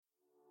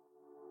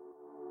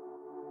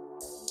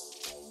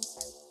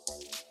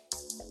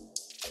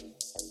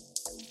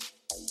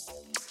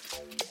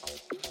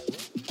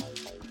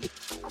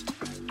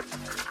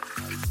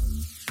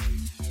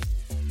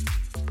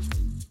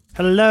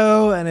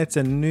Hello, and it's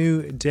a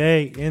new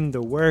day in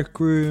the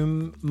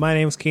workroom. My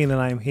name's Cian and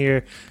I'm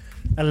here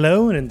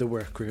alone in the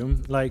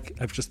workroom. Like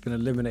I've just been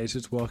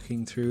eliminated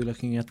walking through,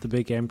 looking at the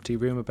big empty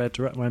room, about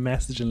to write my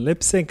message and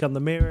lip sync on the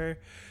mirror.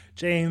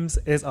 James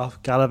is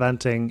off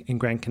gallivanting in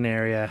Gran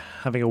Canaria,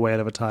 having a whale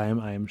of a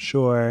time, I am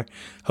sure.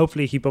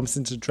 Hopefully he bumps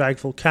into Drag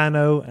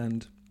Volcano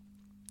and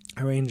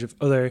a range of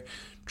other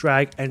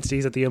drag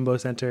entities at the Umbo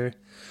Centre.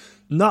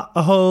 Not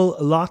a whole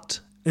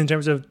lot in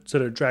terms of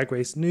sort of drag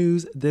race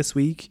news this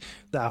week.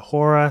 That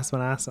Hora has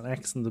been asked on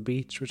X on the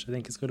Beach, which I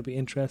think is going to be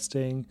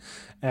interesting.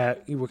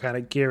 We're kind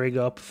of gearing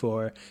up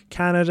for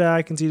Canada.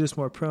 I can see there's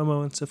more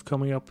promo and stuff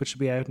coming up, which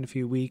will be out in a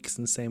few weeks.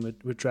 And same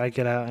with Drag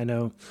It Out. I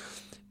know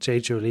Jay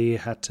Jolie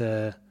had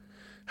to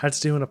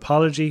do an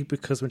apology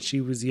because when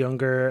she was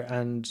younger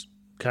and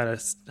kind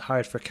of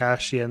hard for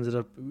cash, she ended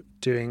up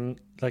doing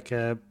like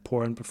a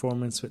porn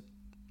performance with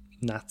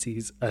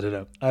Nazis. I don't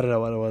know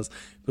what it was.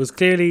 It was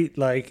clearly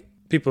like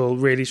people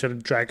really trying to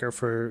drag her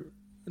for,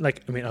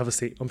 like, I mean,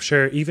 obviously, I'm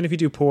sure even if you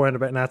do porn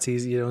about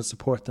Nazis, you don't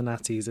support the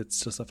Nazis.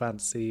 It's just a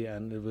fantasy,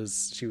 and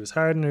she was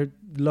hard in her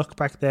luck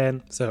back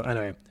then. So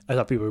anyway, I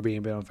thought people were being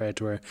a bit unfair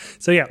to her.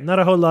 So yeah, not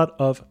a whole lot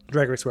of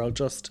Drag Race World,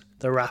 just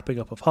the wrapping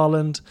up of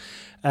Holland.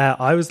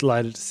 I was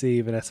delighted to see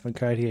Vanessa Van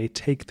Cartier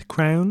take the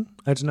crown.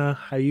 I don't know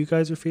how you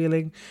guys are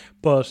feeling,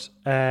 but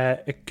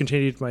it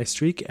continued my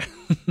streak.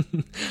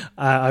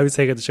 I was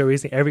saying at the show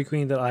recently, every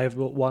queen that I've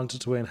wanted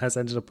to win has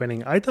ended up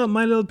winning. I thought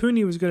My Little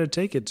Pony was going to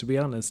take it, to be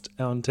honest,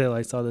 until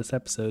I saw this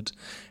episode.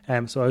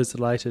 So I was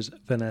delighted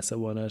Vanessa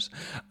won it.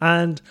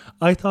 And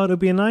I thought it would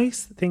be a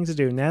nice thing to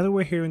do. Now that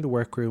we're here in the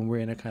workroom, we're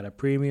in a kind of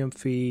premium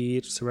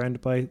feed,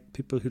 surrounded by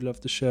people who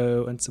love the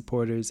show and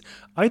supporters.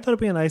 I thought it would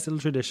be a nice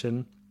little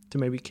tradition to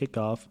maybe kick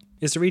off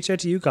is to reach out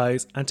to you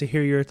guys and to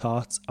hear your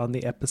thoughts on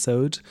the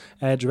episode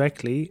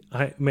directly.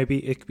 Maybe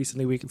it could be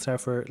something we can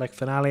start for like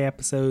finale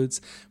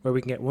episodes where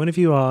we can get one of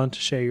you on to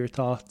share your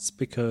thoughts,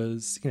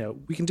 because you know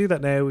we can do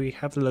that now. We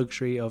have the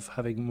luxury of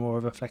having more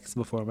of a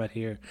flexible format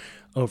here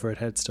over at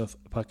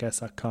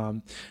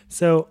headstuffpodcast.com.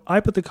 So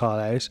I put the call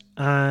out,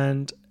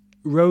 and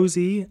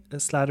Rosie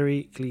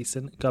Slattery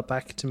Gleeson got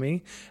back to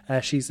me.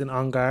 She's in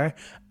Ongar,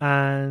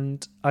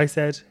 and I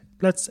said,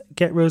 let's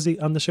get Rosie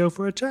on the show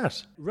for a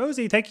chat.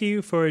 Rosie, thank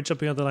you for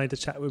jumping on the line to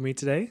chat with me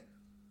today.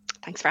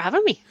 Thanks for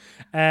having me.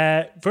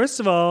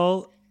 First of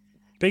all,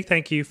 big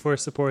thank you for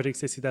supporting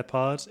Sissy That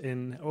Pod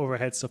in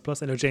Overhead Stuff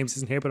Plus. I know James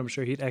isn't here, but I'm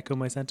sure he'd echo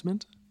my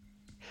sentiment.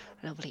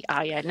 Lovely.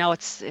 Oh yeah, no,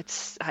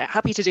 it's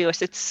happy to do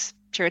it. It's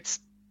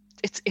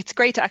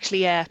great to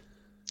actually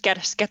get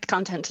the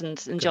content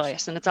and enjoy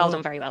it, and it's all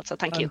done very well, so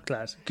thank you. I'm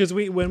glad, because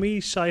when we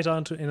shite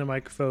onto in a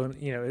microphone,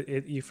 you know,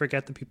 you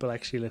forget that people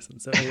actually listen,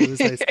 so it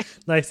was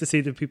nice to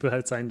see the people who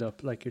had signed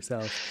up like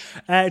yourself.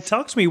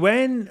 Talk to me,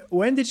 when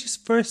did you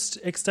first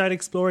start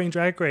exploring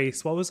Drag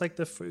Race? What was like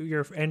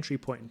your entry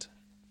point?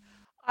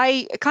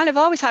 I kind of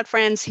always had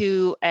friends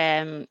who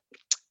I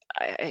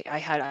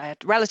had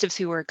relatives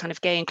who were kind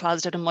of gay and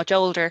closeted and much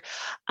older,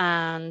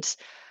 and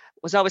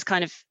was always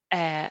kind of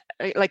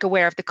like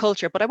aware of the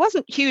culture, but I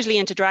wasn't hugely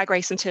into Drag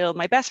Race until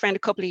my best friend a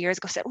couple of years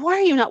ago said, why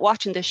are you not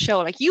watching this show?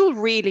 Like, you'll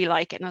really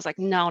like it. And I was like,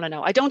 no,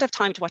 I don't have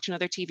time to watch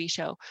another TV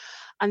show.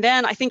 And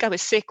then I think I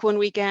was sick one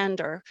weekend,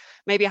 or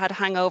maybe I had a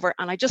hangover,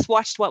 and I just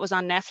watched what was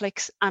on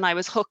Netflix, and I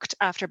was hooked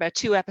after about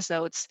 2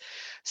 episodes.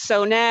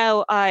 So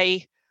now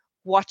I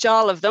watch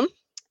all of them,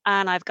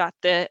 and I've got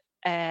the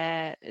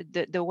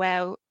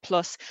WoW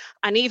Plus,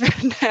 and even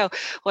now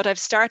what I've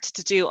started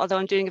to do, although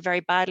I'm doing it very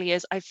badly,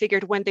 is I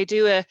figured when they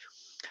do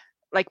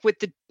like with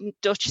the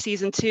Dutch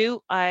season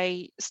 2,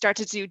 I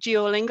started to do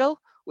Duolingo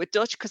with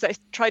Dutch, because I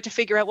tried to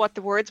figure out what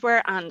the words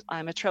were, and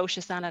I'm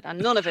atrocious at it, and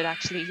none of it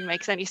actually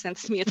makes any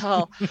sense to me at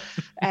all,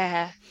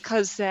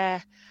 because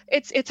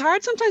it's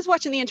hard sometimes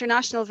watching the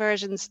international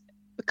versions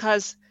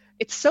because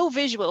it's so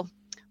visual,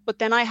 but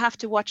then I have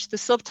to watch the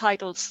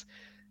subtitles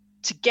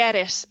to get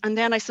it, and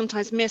then I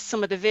sometimes miss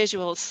some of the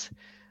visuals,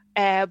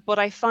 but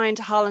I find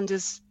Holland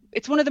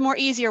it's one of the more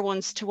easier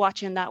ones to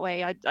watch in that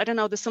way. I don't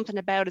know, there's something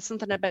about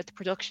the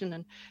production,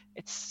 and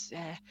it's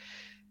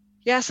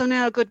so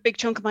now a good big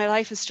chunk of my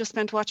life is just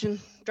spent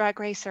watching Drag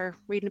Race or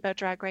reading about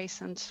Drag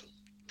Race and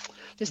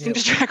listening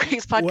to Drag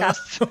Race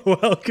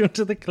podcasts. Welcome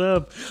to the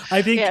club.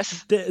 I think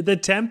the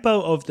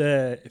tempo of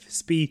the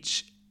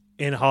speech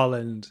in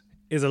Holland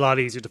is a lot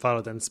easier to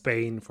follow than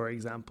Spain, for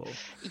example.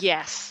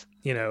 Yes.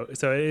 You know,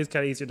 so it is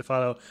kind of easier to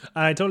follow.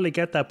 And I totally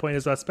get that point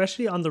as well,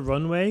 especially on the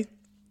runway.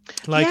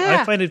 Like,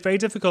 I find it very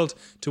difficult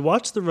to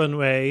watch the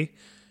runway,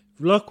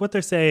 look what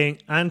they're saying,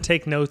 and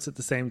take notes at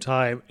the same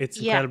time. It's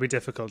incredibly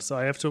difficult. So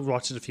I have to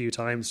watch it a few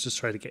times, just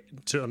try to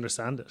get to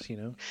understand it, you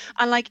know.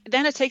 And like,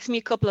 then it takes me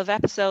a couple of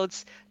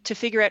episodes to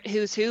figure out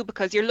who's who,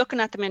 because you're looking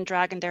at them in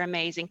drag and they're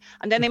amazing,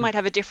 and then they might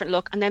have a different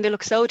look, and then they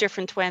look so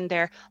different when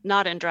they're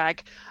not in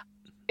drag.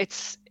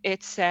 It's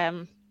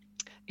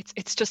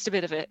just a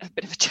bit of a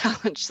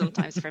challenge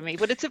sometimes for me,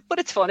 but it's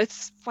fun.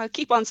 I'll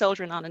keep on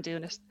soldiering on and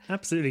doing it.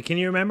 Absolutely. Can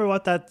you remember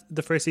what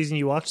the first season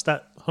you watched,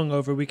 that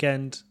hungover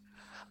weekend?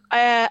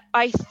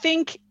 I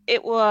think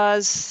it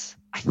was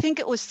I think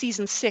it was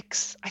season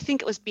 6. I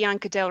think it was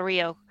Bianca Del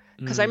Rio.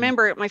 Because I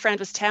remember my friend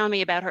was telling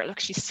me about her. Look,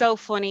 she's so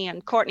funny.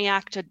 And Courtney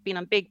Act had been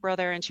on Big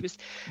Brother, and she was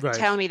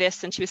telling me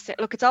this. And she was saying,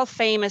 look, it's all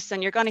famous,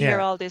 and you're going to hear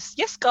all this,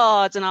 yes,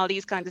 gods, and all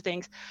these kinds of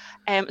things.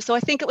 So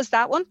I think it was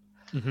that one.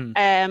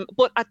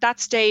 But at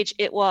that stage,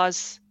 it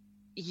was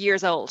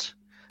years old.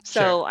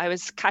 So I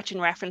was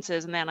catching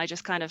references, and then I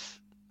just kind of,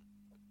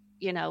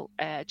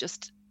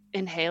 just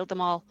inhaled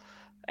them all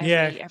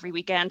every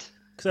weekend.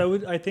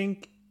 So I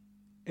think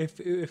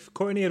if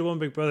Courtney had won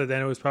Big Brother,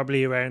 then it was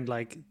probably around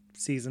like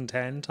season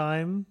 10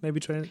 time,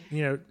 maybe 20,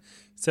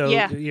 so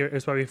it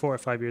was probably 4 or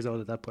 5 years old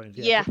at that point.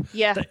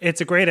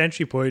 It's a great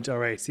entry point. All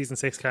right, season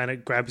 6 kind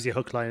of grabs you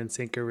hook, line and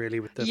sinker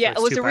really with the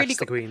first two batches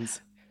of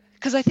Queens.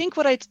 Because I think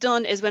what I'd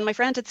done is when my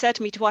friend had said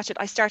to me to watch it,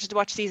 I started to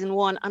watch season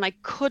 1 and I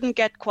couldn't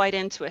get quite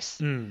into it.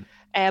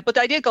 But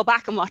I did go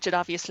back and watch it,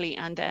 obviously,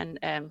 and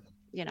then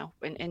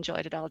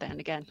enjoyed it all then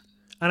again.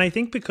 And I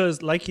think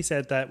because, like you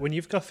said, that when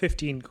you've got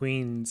 15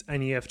 queens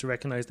and you have to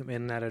recognise them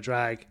in and out of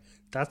drag,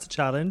 that's a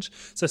challenge.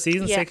 So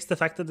season 6, the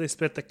fact that they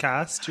split the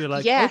cast, you're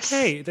like,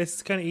 okay, this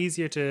is kind of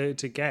easier to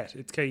get.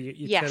 It's kind of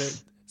kind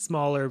of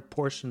smaller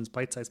portions,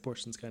 bite-sized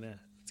portions, it's kind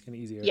of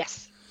easier.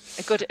 Yes,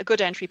 a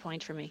good entry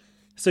point for me.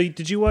 So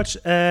did you watch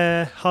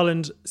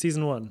Holland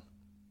season 1?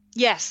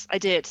 Yes, I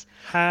did.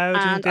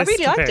 How did this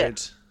really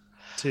compared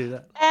to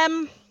that?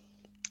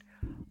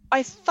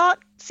 I thought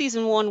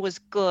season 1 was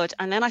good,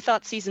 and then I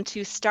thought season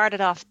 2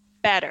 started off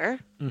better.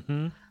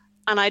 And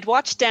I'd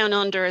watched Down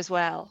Under as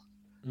well.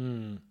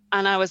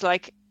 And I was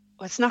like,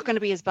 well, it's not going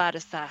to be as bad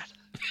as that.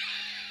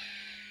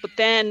 But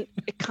then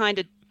it kind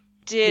of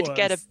did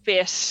get a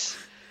bit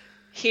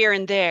here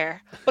and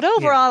there. But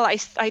overall, I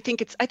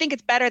think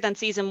it's better than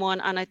season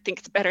 1, and I think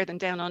it's better than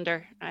Down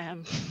Under.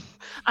 And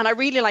I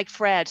really like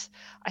Fred.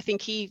 I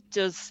think he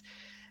just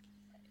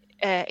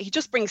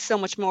brings so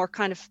much more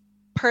kind of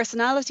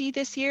personality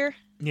this year.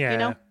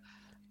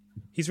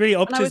 He's really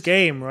upped his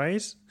game,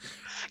 right?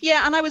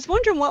 Yeah, and I was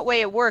wondering what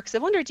way it works. I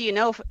wonder, do you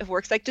know if it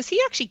works? Like, does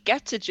he actually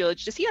get to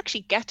judge? Does he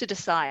actually get to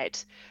decide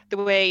the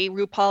way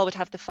RuPaul would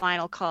have the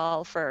final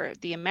call for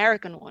the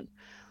American one?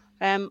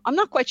 I'm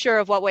not quite sure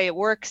of what way it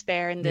works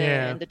there in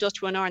the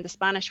Dutch one or in the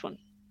Spanish one.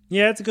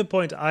 Yeah, it's a good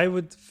point. I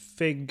would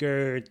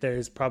figure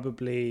there's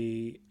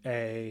probably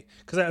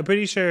because I'm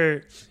pretty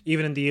sure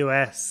even in the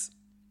US,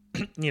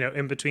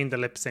 in between the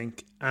lip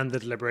sync and the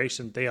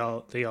deliberation, they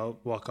all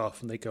walk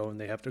off and they go and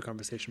they have their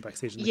conversation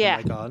backstage and they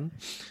come back on.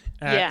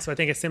 So I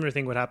think a similar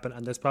thing would happen,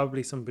 and there's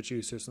probably some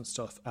producers and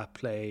stuff at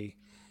play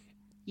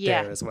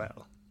there as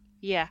well.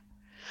 Yeah.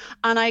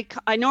 And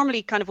I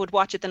normally kind of would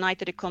watch it the night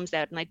that it comes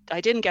out, and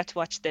I didn't get to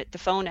watch the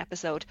phone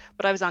episode,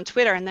 but I was on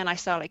Twitter and then I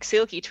saw like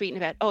Silky tweeting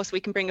about, so we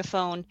can bring a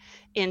phone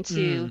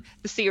into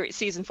the series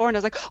season 4, and I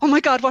was like, oh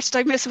my God, what did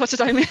I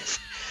miss?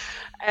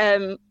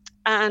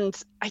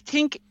 And I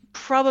think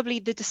probably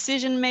the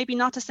decision maybe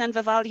not to send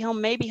Vivaldi home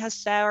maybe has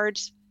soured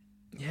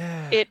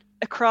it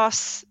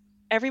across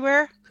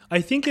everywhere.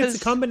 I think it's a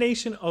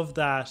combination of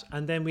that,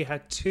 and then we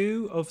had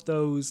 2 of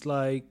those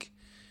like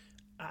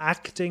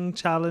acting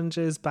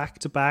challenges back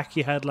to back.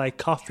 You had like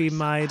Coffee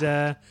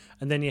Maida,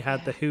 and then you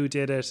had the Who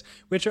Did It,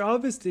 which are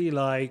obviously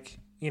like,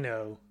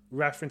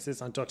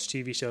 references on Dutch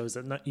TV shows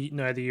that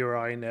neither you or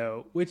I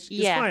know, which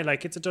is fine.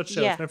 Like, it's a Dutch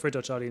show, it's meant for a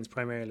Dutch audience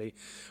primarily,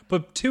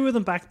 but 2 of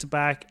them back to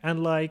back,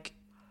 and like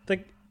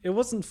it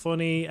wasn't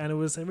funny, and it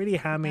was really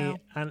hammy,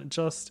 and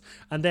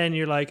then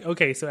you're like,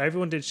 okay, so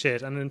everyone did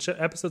shit, and in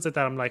episodes like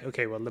that I'm like,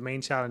 okay, well, the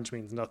main challenge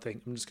means nothing,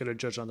 I'm just going to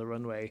judge on the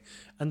runway,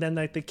 and then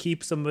like they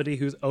keep somebody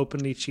who's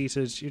openly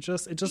cheated, it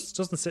just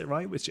doesn't sit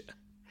right with you.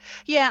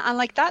 And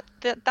like that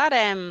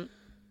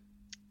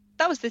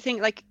was the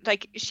thing, like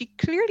she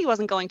clearly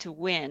wasn't going to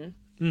win.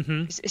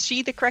 Is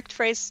she the correct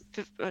phrase?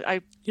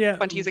 I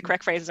want to use the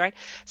correct phrases, right?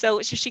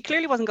 So she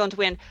clearly wasn't going to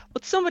win,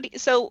 but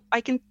so I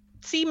can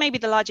see maybe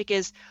the logic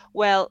is,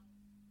 well,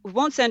 we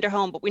won't send her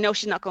home, but we know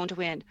she's not going to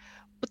win.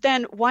 But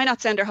then why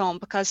not send her home?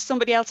 Because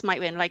somebody else might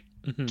win. Like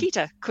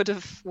Kita could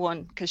have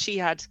won because she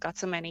had got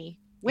so many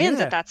wins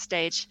at that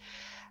stage.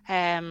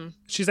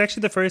 She's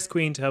actually the first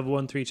queen to have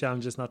won 3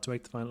 challenges not to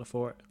make the final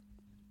 4.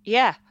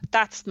 Yeah,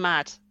 that's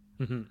mad.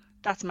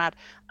 That's mad.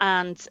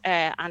 And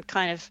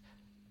kind of,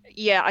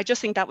 I just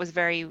think that was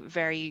very,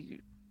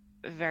 very,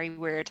 very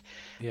weird.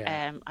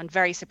 And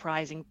very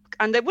surprising,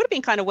 and they would have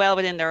been kind of well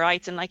within their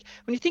rights. And like,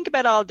 when you think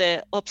about all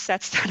the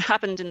upsets that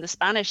happened in the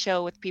Spanish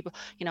show with people,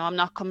 I'm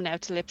not coming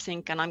out to lip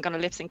sync, and I'm going to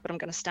lip sync, but I'm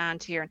going to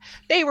stand here, and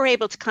they were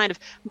able to kind of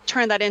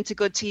turn that into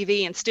good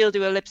TV and still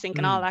do a lip sync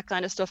and all that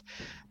kind of stuff.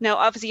 Now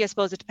obviously I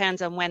suppose it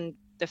depends on when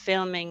the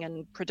filming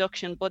and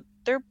production, but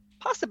there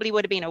possibly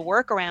would have been a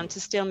workaround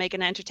to still make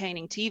an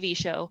entertaining TV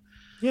show.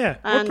 Yeah,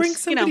 or bring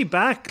somebody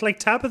back. Like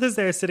Tabitha's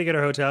there sitting in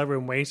her hotel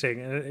room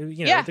waiting, and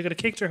they're going to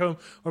kick her home,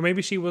 or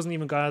maybe she wasn't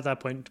even gone at that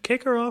point.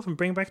 Kick her off and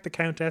bring back the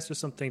Countess or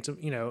something to,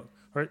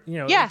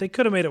 they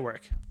could have made it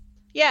work.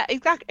 Yeah,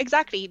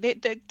 exactly.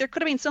 There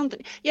could have been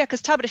something. Yeah,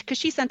 because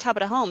she sent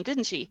Tabitha home,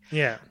 didn't she?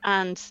 Yeah.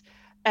 And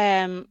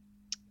I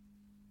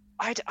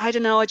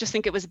don't know. I just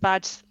think it was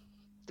bad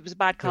It was a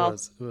bad call.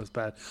 It was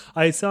bad.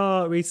 I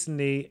saw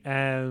recently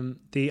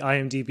the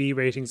IMDb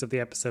ratings of the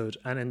episode,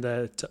 and in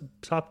the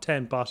top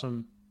 10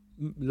 bottom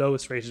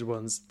lowest rated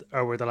ones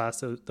were the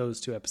last of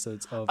those 2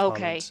 episodes of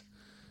Holland,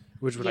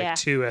 which were like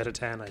 2 out of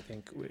 10. I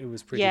think it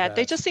was pretty bad.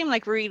 They just seem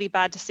like really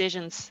bad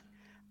decisions.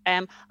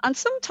 And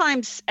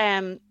sometimes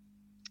there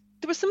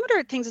was some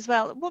other things as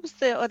well. What was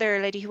the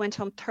other lady who went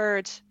home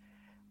third?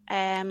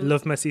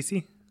 Love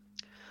Masisi?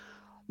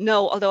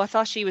 No, although I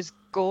thought she was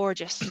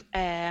gorgeous.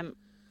 I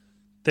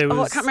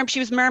can't remember. She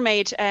was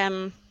mermaid.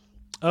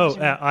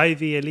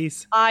 Ivy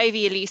Elise.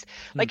 Ivy Elise.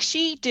 Like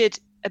she did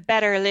a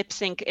better lip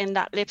sync in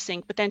that lip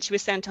sync, but then she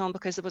was sent home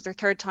because it was her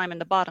 3rd time in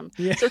the bottom.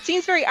 Yeah. So it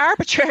seems very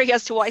arbitrary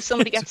as to why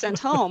somebody gets sent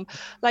home.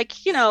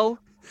 Like, you know.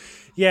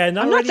 Yeah,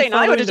 I'm not saying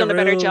I would have done a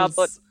better job,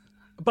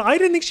 but I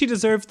didn't think she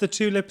deserved the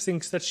 2 lip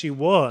syncs that she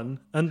won,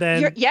 and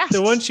then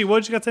the one she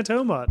won, she got sent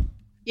home on.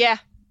 Yeah.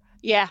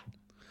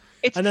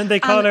 And then they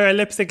call her a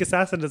lip sync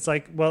assassin. It's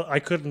like, well, I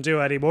couldn't do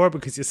any more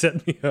because you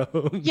sent me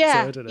home.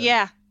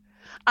 Yeah,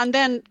 And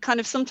then kind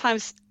of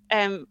sometimes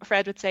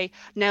Fred would say,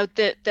 now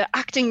the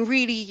acting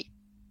really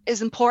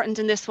is important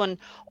in this one,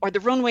 or the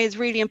runway is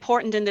really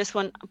important in this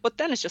one. But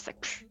then it's just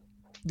like,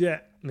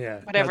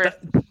 whatever.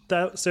 No,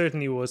 that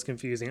certainly was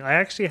confusing. I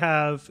actually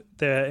have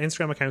the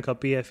Instagram account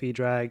called BFE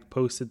Drag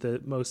posted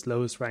the most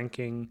lowest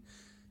ranking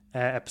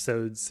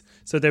episodes.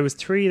 So there was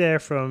 3 there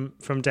from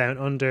Down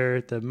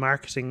Under, the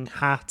marketing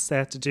hats they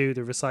had to do,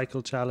 the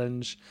recycle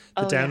challenge,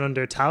 the Down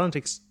Under talent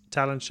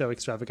show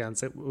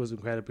extravaganza. It was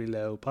incredibly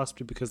low,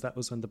 possibly because that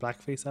was when the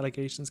blackface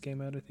allegations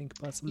came out, I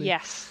think, possibly.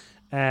 Yes.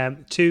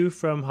 2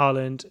 from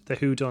Holland, the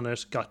Who Done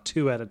It, got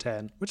 2 out of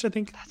 10, which I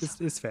think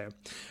is fair.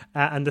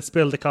 And the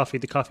Spill the Coffee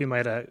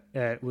might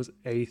was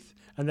 8th.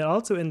 And then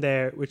also in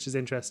there, which is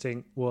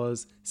interesting,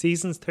 was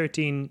seasons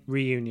 13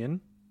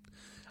 reunion.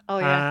 Oh,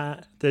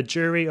 yeah. The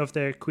jury of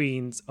their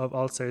queens of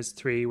All Stars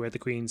 3, where the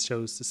queens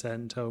chose to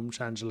send home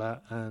Shangela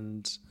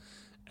and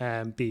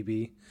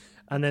BB.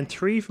 And then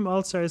 3 from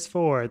All Stars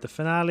 4, the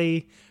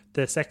finale,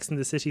 the Sex and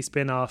the City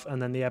spin-off,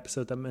 and then the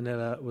episode that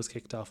Manila was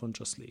kicked off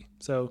unjustly.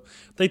 So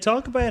they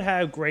talk about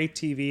how great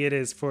TV it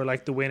is for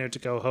like the winner to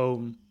go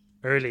home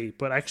early,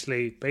 but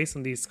actually, based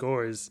on these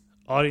scores,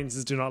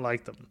 audiences do not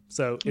like them.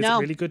 So is it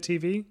really good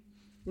TV?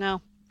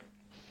 No.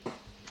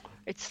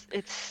 It's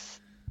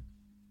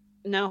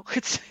yeah.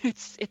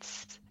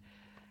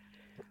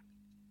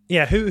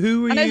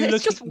 Who were you looking?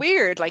 It's just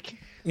weird, like.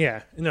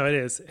 Yeah, no, it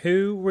is.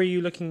 Who were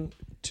you looking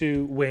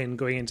to win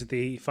going into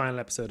the final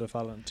episode of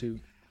Holland 2?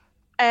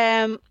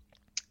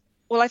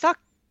 Well, I thought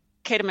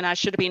Kate Minaj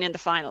should have been in the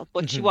final,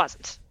 but she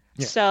wasn't.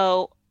 Yeah.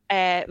 So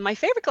my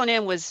favorite going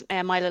in was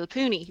My Little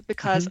Pony,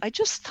 because I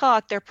just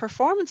thought their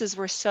performances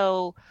were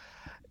so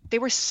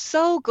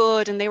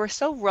good, and they were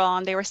so raw,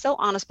 and they were so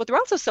honest, but they're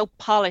also so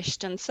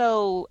polished and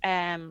so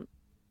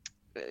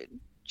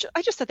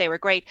I just thought they were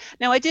great.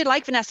 Now, I did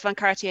like Vanessa Van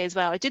Cartier as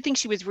well. I did think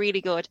she was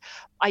really good.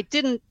 I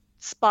didn't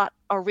spot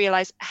or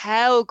realize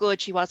how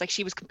good she was. Like,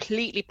 she was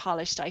completely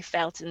polished, I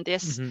felt, in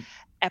this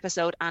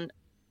episode. And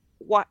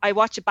I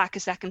watched it back a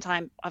second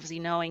time, obviously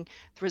knowing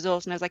the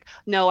results, and I was like,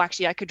 no,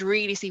 actually, I could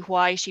really see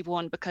why she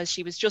won, because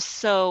she was just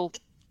so,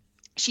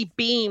 she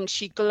beamed,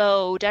 she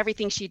glowed,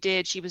 everything she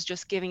did, she was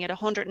just giving it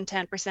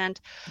 110%,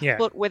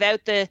 but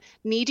without the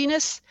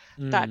neediness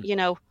that, you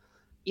know,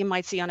 you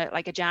might see on it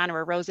like a Jan or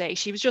a Rose.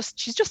 She's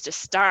just a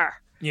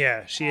star.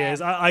 Yeah, she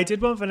is. I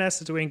did want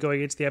Vanessa to win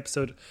going into the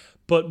episode,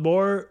 but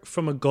more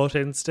from a gut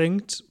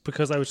instinct,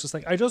 because I was just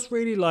like, I just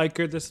really like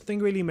her. There's something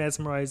really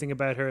mesmerizing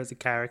about her as a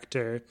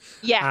character.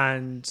 Yeah.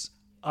 And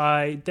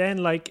I then,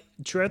 like,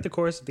 throughout the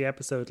course of the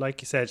episode,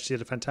 like you said, she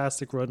did a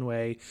fantastic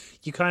runway.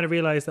 You kind of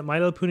realize that My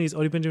Little Pony's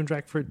only been doing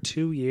drag for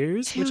 2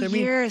 years, which I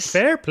mean,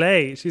 fair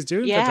play. She's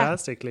doing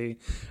fantastically.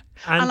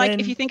 And like,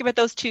 if you think about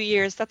those 2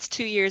 years, that's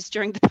 2 years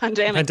during the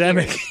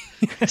pandemic.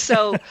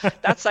 So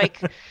that's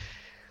like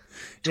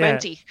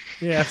 20.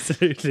 Yeah,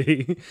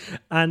 absolutely.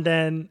 And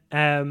then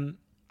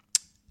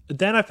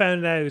I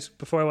found out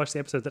before I watched the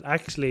episode that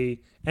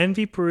actually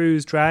Envy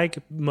Peru's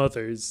drag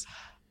mothers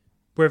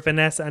were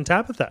Vanessa and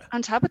Tabitha.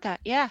 And Tabitha,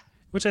 yeah.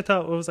 Which I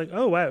thought was like,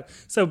 oh, wow.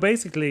 So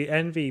basically,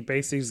 Envy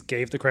just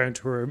gave the crown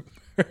to her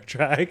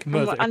drag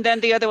mother. And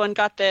then the other one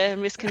got the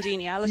Miss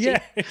Congeniality.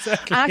 Yeah,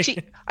 exactly. And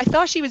actually, I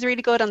thought she was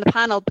really good on the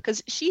panel,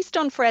 because she's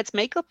done Fred's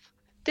makeup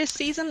this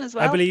season as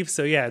well. I believe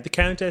so, yeah. The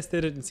Countess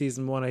did it in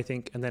season 1, I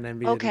think, and then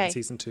Envy did it in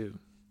season 2.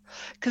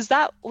 Because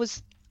that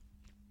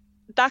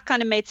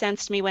kind of made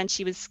sense to me when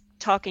she was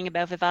talking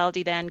about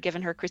Vivaldi then,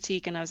 giving her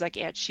critique, and I was like,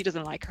 yeah, she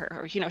doesn't like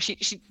her, or, you know,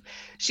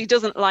 she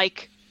doesn't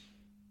like,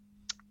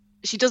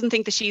 she doesn't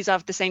think that she's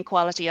of the same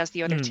quality as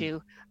the other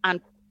two,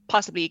 and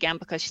possibly again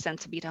because she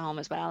sent Sabita home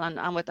as well,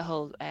 and with the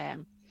whole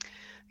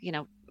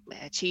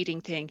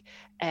cheating thing,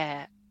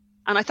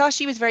 and I thought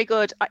she was very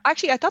good.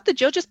 I thought the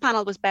judges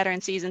panel was better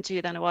in season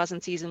 2 than it was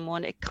in season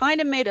 1. It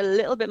kind of made a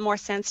little bit more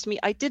sense to me.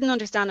 I didn't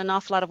understand an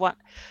awful lot of what,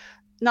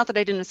 not that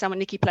I didn't understand what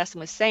Nikki Plessen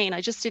was saying, I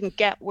just didn't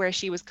get where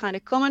she was kind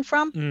of coming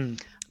from.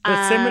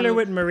 But similar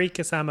with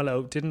Marika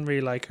Samalo, didn't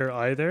really like her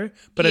either,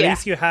 but at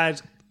least you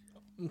had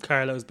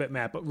Carla was a bit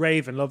mad, but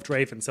Raven, loved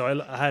Raven, so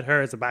I had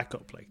her as a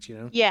backup, like, you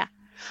know. Yeah.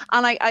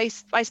 And I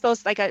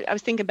suppose, like, I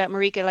was thinking about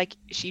Marika, like,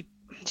 she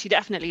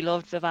definitely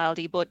loved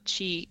Vivaldi, but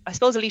I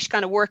suppose at least she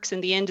kind of works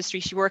in the industry,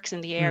 she works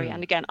in the area.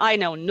 And again, I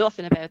know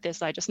nothing about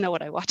this, I just know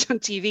what I watch on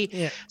TV.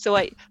 Yeah. So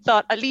I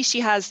thought at least she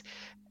has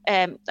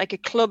like a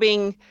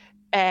clubbing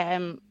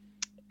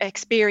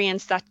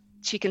experience that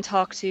she can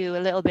talk to a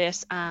little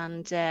bit,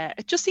 and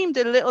it just seemed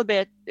a little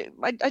bit,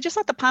 I just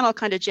thought the panel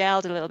kind of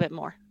gelled a little bit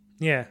more.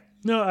 Yeah.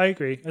 No, I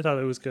agree. I thought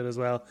it was good as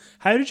well.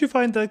 How did you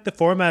find the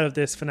format of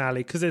this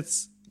finale? Because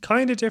it's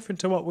kind of different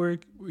to what we're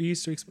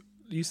used to.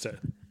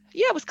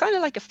 Yeah, it was kind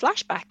of like a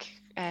flashback.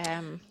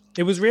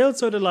 It was real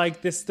sort of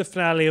like, this is the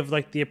finale of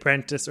like The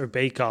Apprentice or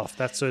Bake Off.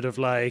 That sort of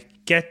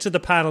like, get to the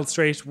panel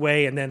straight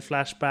away and then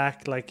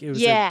flashback. Like, it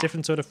was a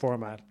different sort of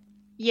format.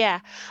 Yeah.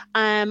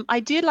 I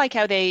did like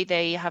how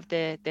they have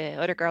the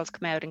other girls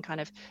come out and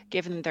kind of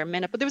give them their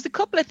minute. But there was a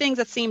couple of things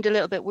that seemed a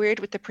little bit weird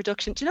with the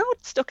production. Do you know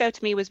what stuck out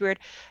to me was weird?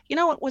 You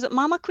know, was it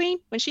Mama Queen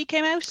when she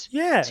came out?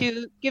 Yeah.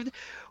 To give,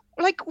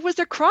 like, was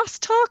there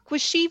crosstalk?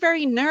 Was she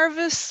very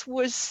nervous?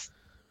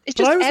 It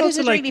just edited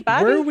also like, really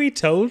badly? Were we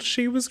told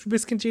she was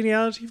Miss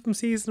Congeniality from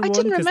season 1? I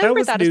didn't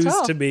remember that at was news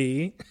all. to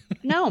me.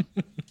 No,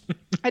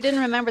 I didn't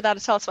remember that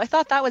at all. So I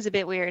thought that was a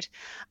bit weird.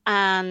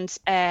 And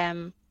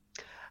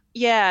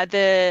yeah,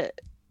 the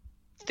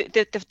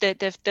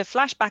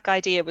flashback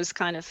idea was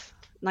kind of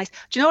nice.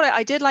 Do you know what?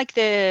 I did like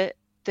the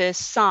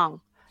song.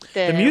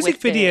 The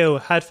music video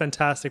had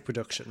fantastic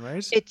production,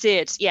 right? It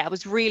did. Yeah, it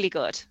was really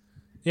good.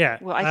 Yeah.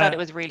 Well, I thought it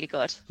was really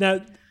good.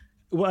 Now,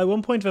 at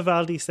one point,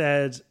 Vivaldi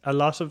said a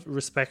lot of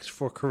respect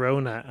for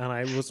Corona, and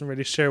I wasn't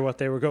really sure what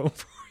they were going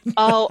for.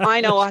 Oh,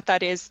 I know what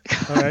that is.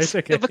 All right,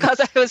 okay. Because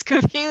I was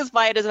confused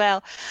by it as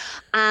well.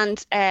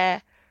 And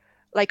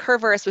like, her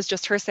verse was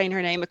just her saying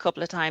her name a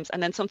couple of times,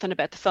 and then something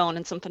about the phone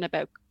and something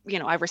about, you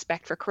know, I have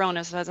respect for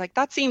Corona. So I was like,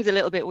 that seems a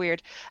little bit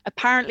weird.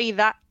 Apparently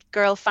that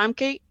girl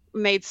Famke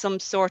made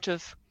some sort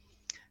of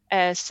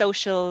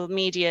social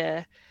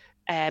media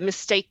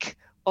mistake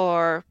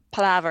or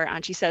palaver,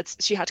 and she said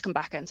she had to come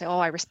back and say, oh,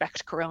 I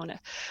respect Corona.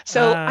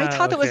 So I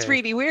thought it was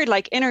really weird,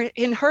 like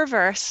in her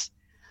verse,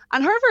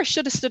 and her verse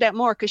should have stood out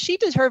more because she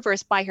did her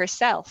verse by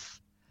herself.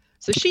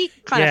 So she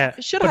kind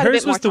of should have had a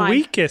bit more time. Hers was the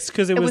weakest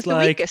because it was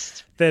like,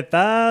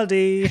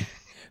 Vivaldi,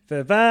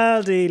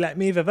 let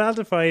me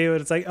Vivaldify you.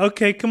 And it's like,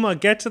 okay, come on,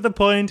 get to the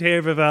point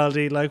here,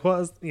 Vivaldi. Like,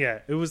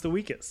 it was the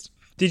weakest.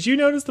 Did you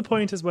notice the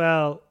point as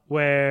well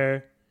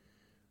where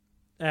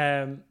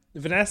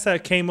Vanessa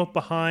came up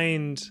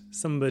behind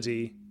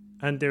somebody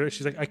and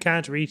she's like, I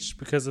can't reach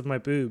because of my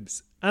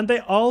boobs. And they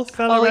all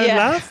fell around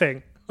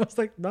laughing. I was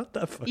like, not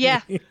that funny.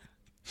 Yeah.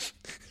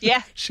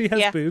 Yeah. She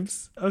has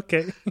boobs.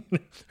 Okay.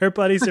 Her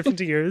body's different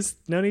to yours.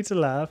 No need to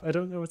laugh. I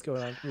don't know what's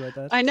going on about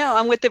that. I know.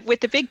 And with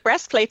the big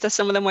breastplates that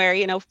some of them wear,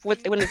 you know,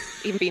 they wouldn't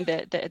have even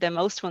been the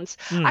most ones.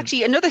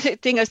 Actually, another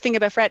thing I was thinking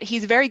about Fred,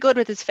 he's very good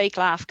with his fake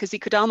laugh because you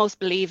could almost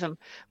believe him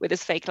with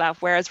his fake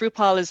laugh. Whereas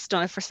RuPaul has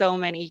done it for so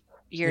many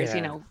years,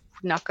 you know,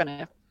 not going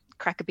to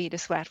crack a beat of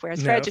sweat.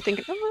 Whereas Fred, you're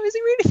thinking, oh, is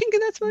he really thinking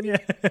that's funny? Yeah.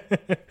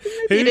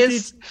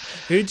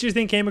 Who do you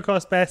think came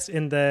across best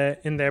in their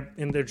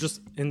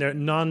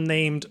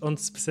non-named,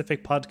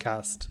 unspecific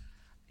podcast?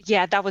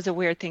 Yeah, that was a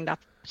weird thing that,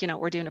 you know,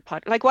 we're doing a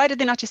pod. Like, why did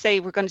they not just say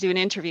we're going to do an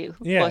interview?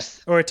 Yeah,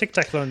 or a Tic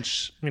Tac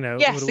lunch, you know.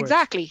 Yes,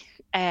 exactly.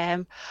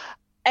 Who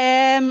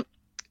came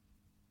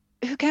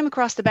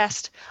across the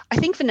best? I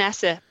think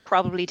Vanessa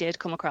probably did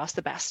come across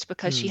the best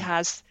because she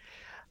has.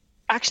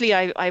 Actually,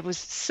 I was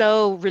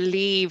so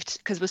relieved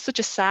because it was such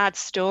a sad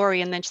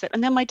story. And then she said,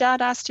 and then my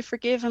dad asked to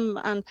forgive him.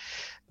 And,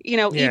 you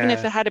know, even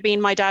if it had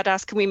been my dad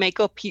asked, can we make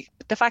up?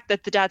 The fact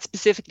that the dad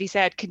specifically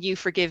said, can you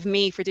forgive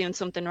me for doing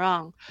something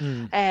wrong?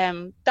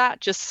 That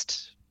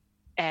just,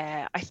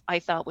 I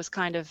thought was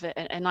kind of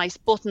a nice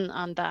button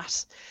on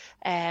that.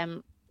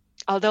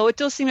 Although it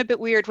does seem a bit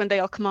weird when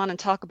they all come on and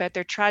talk about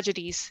their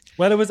tragedies.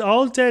 Well, it was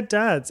all dead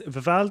dads.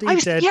 Vivaldi,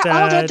 dead dad.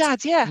 All dead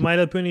dads, yeah.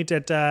 Milo Booney,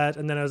 dead dad.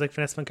 And then I was like,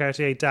 Vanessa Van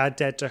Cartier, dad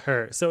dead to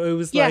her. So it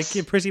was like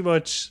pretty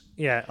much,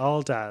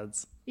 all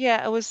dads.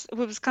 Yeah, it was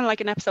kind of like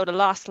an episode of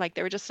Lost. Like,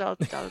 they were just all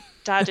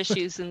dad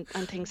issues and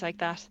things like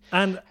that.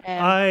 And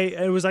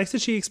it was nice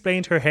that she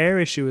explained her hair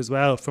issue as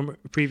well from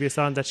previous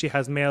on, that she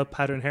has male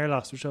pattern hair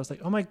loss, which I was like,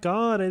 oh my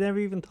God, I never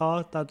even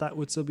thought that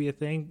would still be a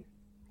thing.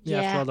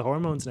 Yeah, after all the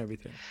hormones and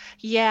everything.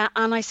 Yeah,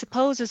 and I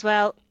suppose as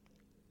well,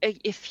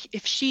 if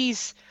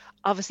she's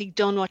obviously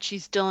done what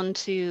she's done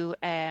to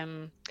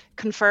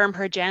confirm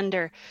her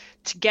gender,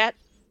 to get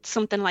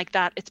something like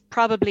that, it's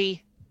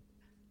probably,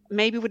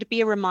 maybe would it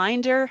be a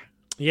reminder?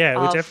 Yeah, it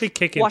would definitely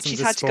kick in what some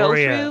she's had to go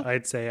dysphoria, through.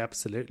 I'd say,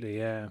 absolutely,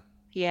 yeah.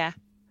 Yeah.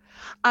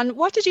 And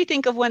what did you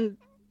think of when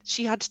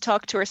she had to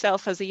talk to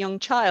herself as a young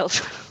child?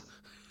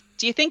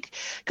 Do you think,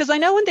 because I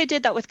know when they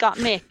did that with Got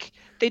Mick,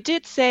 they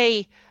did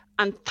say,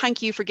 and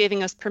thank you for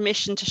giving us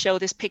permission to show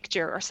this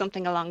picture or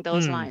something along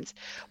those lines.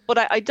 But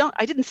I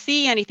didn't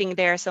see anything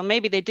there, so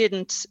maybe they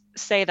didn't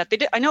say that. They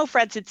did. I know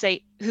Fred did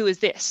say, who is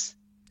this?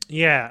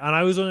 Yeah, and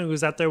I was wondering,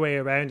 was that their way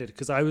around it?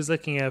 Because I was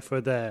looking out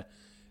for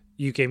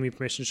you gave me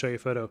permission to show your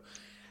photo.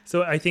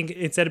 So I think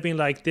instead of being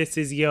like, this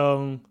is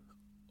young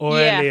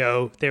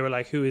Aurelio, they were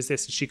like, who is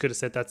this? And she could have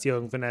said, that's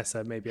young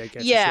Vanessa. Maybe, I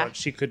guess. Yeah.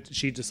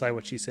 She decide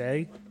what she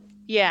say.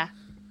 Yeah.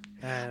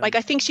 Like,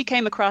 I think she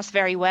came across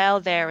very well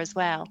there as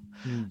well.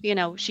 You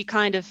know, she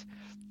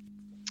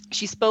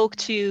spoke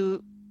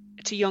to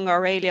young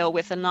Aurelio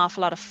with an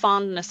awful lot of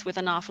fondness, with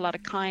an awful lot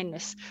of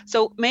kindness.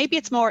 So maybe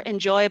it's more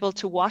enjoyable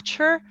to watch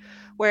her.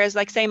 Whereas,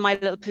 like, say, My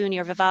Little Pony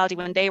or Vivaldi,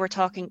 when they were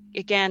talking,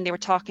 again, they were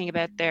talking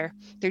about their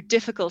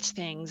difficult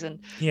things, and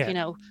you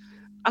know,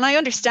 and I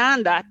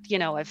understand that, you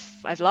know,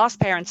 I've lost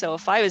parents, so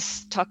if I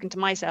was talking to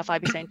myself,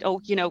 I'd be saying,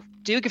 oh, you know,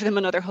 do give them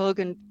another hug,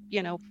 and,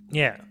 you know,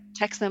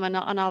 text them and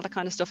all that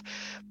kind of stuff.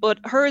 But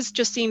hers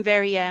just seemed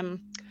very,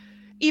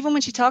 even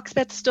when she talks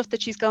about the stuff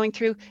that she's going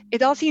through,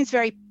 it all seems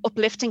very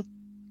uplifting,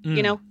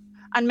 you know,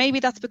 and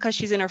maybe that's because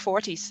she's in her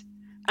 40s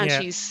and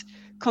she's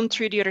come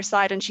through the other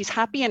side and she's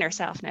happy in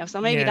herself now.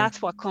 So maybe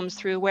that's what comes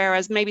through.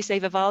 Whereas maybe, say,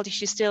 Vivaldi,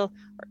 she's still,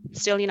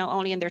 you know,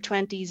 only in their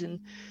 20s, and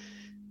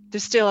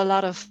there's still a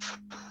lot of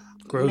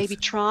growth, maybe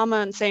trauma,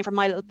 and same for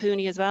My Little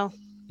Pony as well.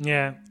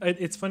 Yeah,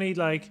 it's funny,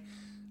 like,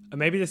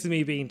 maybe this is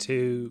me being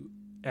too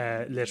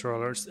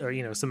literal or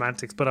you know,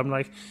 semantics, but I'm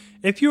like,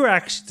 if you were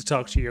actually to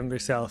talk to your younger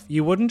self,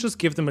 you wouldn't just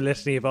give them a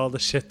litany of all the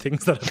shit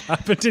things that have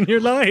happened in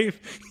your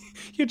life.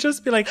 You'd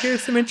just be like,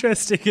 here's some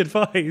interesting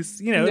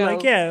advice, you know,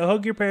 like,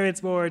 hug your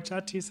parents more,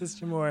 chat to your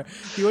sister more.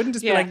 You wouldn't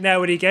just be like, now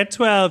when you get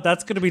 12,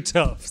 that's going to be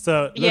tough,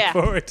 so look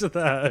forward to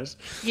that.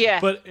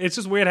 But it's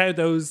just weird how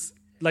those,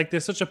 like,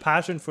 there's such a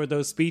pattern for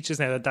those speeches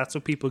now that's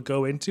what people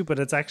go into, but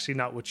it's actually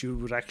not what you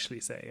would actually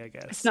say, I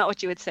guess. It's not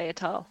what you would say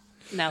at all.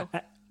 No.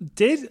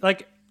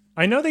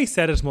 I know they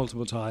said it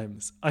multiple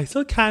times. I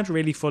still can't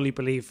really fully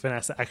believe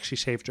Vanessa actually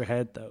shaved her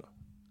head, though.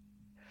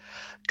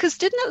 Because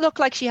didn't it look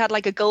like she had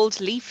like a gold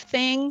leaf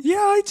thing? Yeah,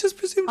 I just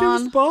presumed it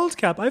was a bald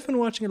cap. I've been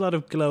watching a lot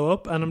of Glow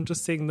Up, and I'm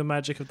just seeing the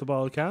magic of the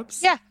bald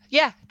caps.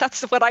 Yeah,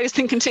 that's what I was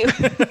thinking too.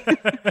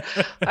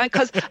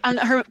 Because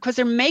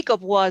her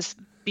makeup was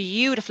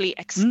beautifully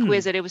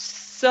exquisite. It was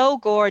so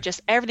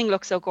gorgeous. Everything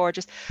looked so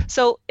gorgeous.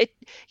 So it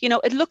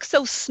looked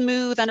so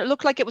smooth, and it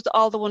looked like it was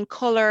all the one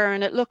color,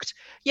 and it looked.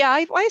 Yeah,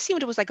 I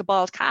assumed it was like a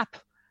bald cap.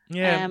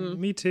 Yeah,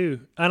 me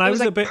too. And I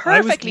was like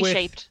perfectly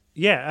shaped.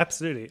 Yeah,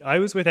 absolutely. I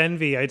was with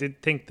envy. I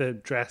did think the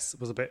dress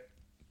was a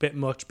bit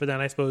much, but then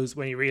I suppose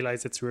when you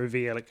realise it's a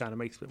reveal, it kind of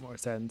makes a bit more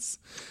sense.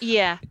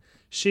 Yeah.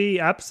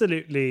 She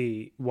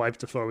absolutely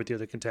wiped the floor with the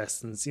other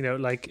contestants. You know,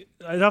 like,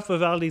 I thought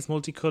Vivaldi's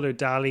multicolored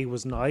Dali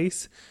was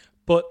nice,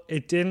 but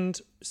it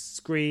didn't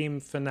scream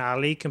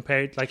finale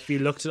compared. Like, if you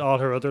looked at all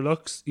her other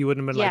looks, you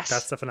wouldn't have been like,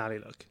 that's the finale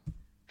look.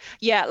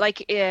 Yeah,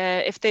 like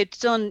if they'd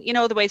done, you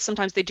know, the way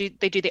sometimes they do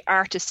the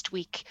artist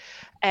week,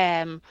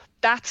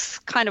 that's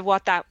kind of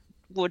what that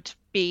would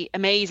be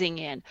amazing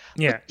in.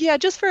 But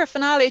just for a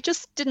finale, it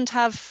just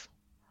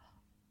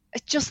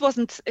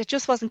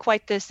wasn't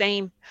quite the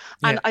same.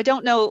 And I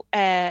don't know,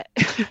 I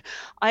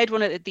had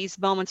one of these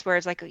moments where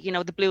it's like, you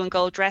know, the blue and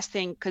gold dress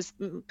thing, because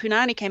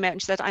Punani came out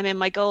and she said, I'm in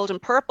my gold and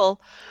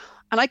purple,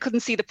 and I couldn't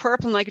see the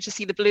purple, and I could just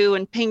see the blue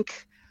and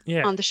pink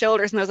on the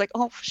shoulders, and I was like,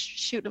 oh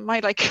shoot, am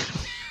I like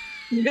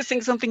missing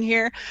something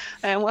here?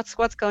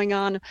 What's going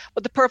on?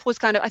 But the purple was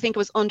kind of, I think it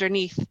was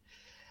underneath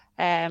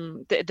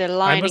the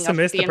lining. I must have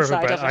missed the purple,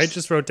 but I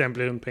just wrote down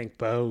blue and pink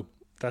bow.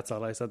 That's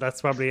all I said.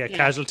 That's probably a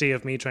casualty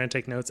of me trying to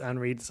take notes and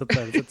read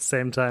subtitles at the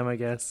same time, I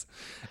guess.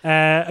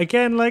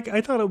 Again, like, I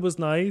thought it was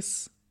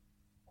nice,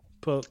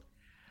 but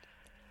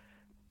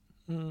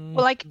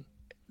well, like,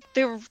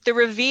 the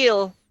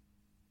reveal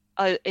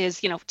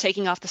is, you know,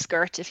 taking off the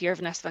skirt if you're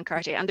Vanessa Van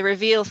Cartier, and the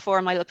reveal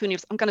for My Little Pony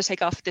was, I'm going to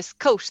take off this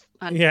coat,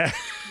 and you're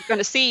going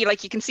to see,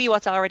 like, you can see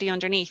what's already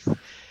underneath.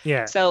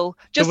 Yeah. So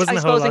just, I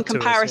suppose, in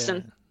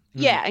comparison,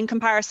 in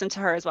comparison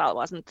to her as well, it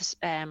wasn't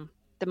the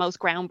most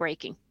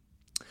groundbreaking.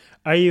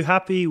 Are you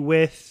happy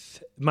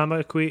with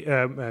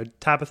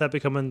Tabitha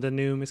becoming the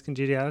new Miss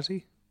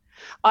Congeniality?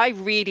 I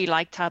really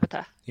like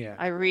Tabitha. Yeah.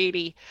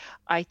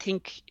 I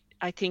think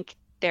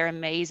they're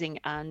amazing,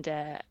 and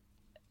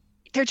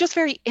they're just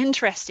very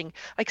interesting.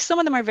 Like, some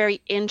of them are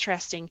very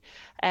interesting,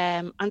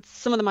 and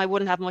some of them I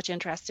wouldn't have much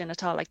interest in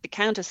at all. Like the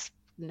Countess,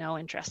 no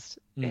interest.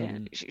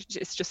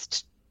 It's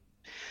just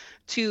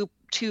too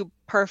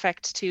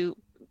perfect, too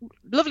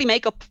lovely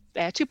makeup,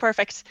 too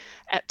perfect.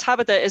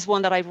 Tabitha is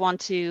one that I'd want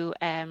to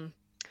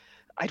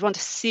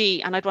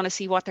see, and I'd want to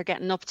see what they're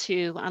getting up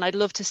to, and I'd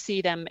love to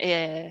see them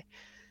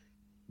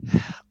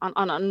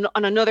on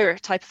another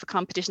type of a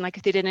competition, like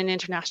if they did an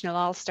international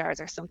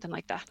all-stars or something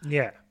like that.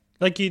 Yeah,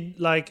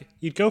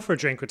 you'd go for a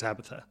drink with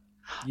Tabitha.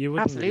 You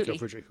wouldn't really go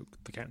for a drink with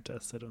the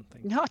Countess, I don't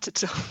think. Not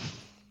at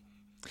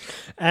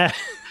all.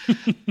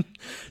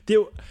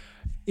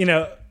 You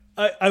know,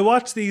 I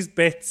watched these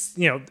bits,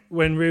 you know,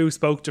 when Rue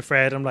spoke to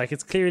Fred, I'm like,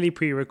 it's clearly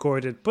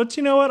pre-recorded. But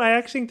you know what? I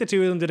actually think the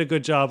two of them did a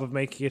good job of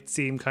making it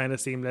seem kind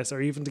of seamless, or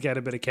even to get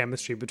a bit of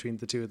chemistry between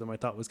the two of them. I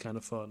thought was kind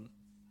of fun.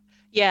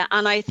 Yeah,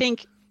 and I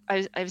think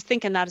I was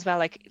thinking that as well.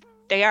 Like,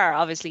 they are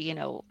obviously,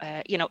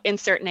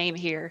 insert name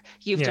here.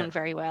 You've done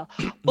very well.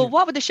 But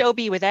what would the show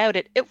be without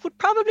it? It would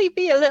probably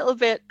be a little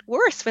bit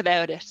worse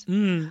without it.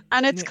 And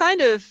it's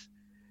kind of,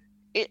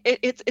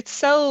 it's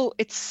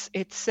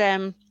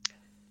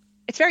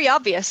very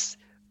obvious,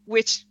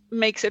 which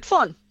makes it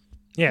fun.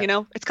 Yeah. You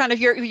know, it's kind of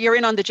you're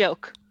in on the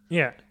joke.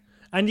 Yeah.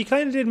 And you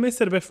kind of did miss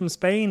it a bit from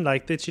Spain,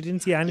 like that you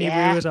didn't see any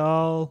Yeah. Rue at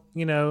all,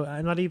 you know,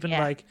 and not even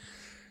Yeah.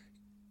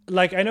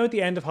 like I know at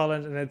the end of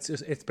Holland, and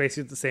it's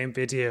basically the same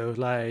video,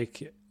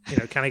 like, you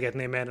know, can I get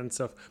an amen and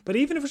stuff. But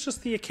even if it's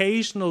just the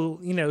occasional,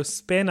 you know,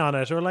 spin on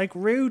it, or like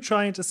Rue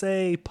trying to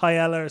say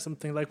paella or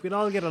something, like we'd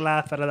all get a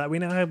laugh out of that. We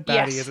know how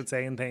bad he Yes. is at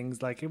saying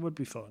things. Like it would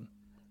be fun.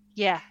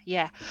 Yeah,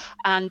 yeah.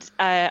 And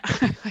I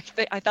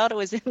thought it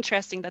was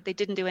interesting that they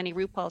didn't do any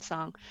RuPaul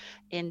song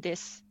in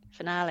this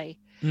finale,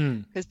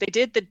 because they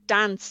did the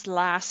dance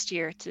last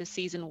year to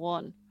season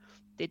 1.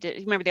 They did.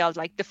 Remember, they all,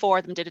 like, the 4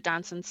 of them did a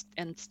dance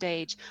in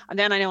stage, and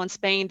then I know in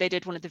Spain they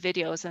did one of the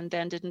videos, and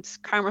then didn't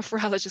Carmen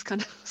Farala just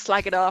kind of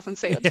slag it off and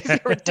say, "Oh, these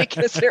are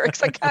ridiculous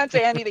lyrics. I can't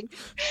say anything."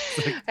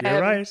 Like, you're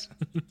right.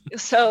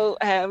 So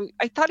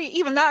I thought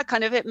even that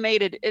kind of it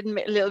made it a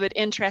little bit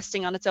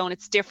interesting on its own.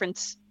 It's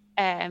different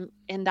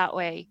in that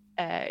way.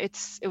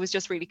 It was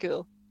just really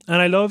cool.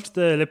 And I loved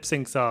the lip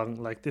sync song,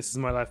 like "This Is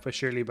My Life" by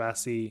Shirley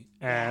Bassey,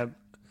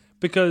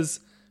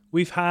 because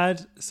we've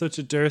had such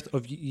a dearth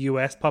of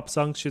US pop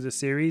songs through the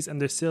series,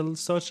 and there's still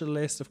such a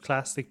list of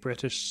classic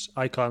British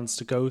icons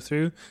to go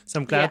through. So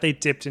I'm glad they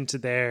dipped into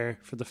there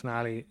for the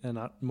finale, and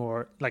not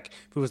more like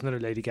if it was another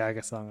Lady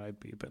Gaga song, I'd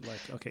be a bit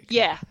like, okay, cool.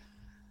 Yeah.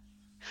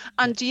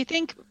 And do you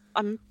think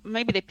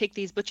maybe they picked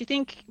these, but do you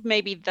think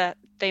maybe that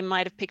they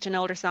might have picked an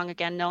older song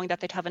again, knowing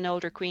that they'd have an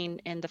older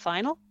queen in the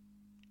final?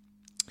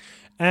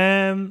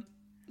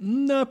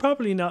 No,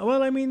 probably not.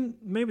 Well, I mean,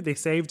 maybe they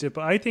saved it,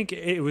 but I think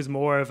it was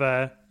more of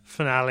a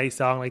finale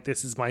song, like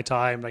 "This Is My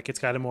Time." Like it's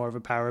kind of more of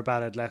a power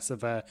ballad, less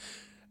of a,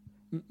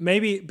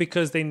 maybe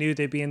because they knew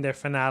they'd be in their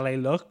finale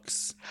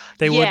looks.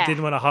 They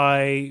didn't want a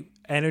high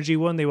energy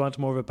one. They wanted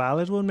more of a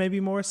ballad one, maybe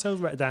more so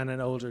than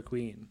an older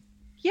queen.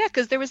 Yeah,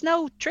 because there was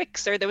no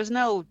tricks, or there was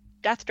no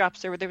death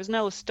drops, or there was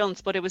no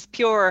stunts, but it was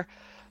pure,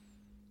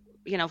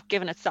 you know,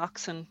 giving it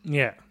socks and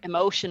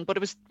emotion. But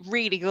it was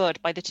really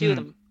good by the two of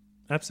them.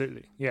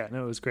 Absolutely. Yeah,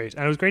 no, it was great.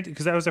 And it was great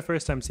because that was the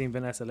first time seeing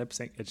Vanessa lip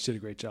sync. She did a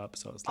great job.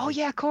 So I was like, oh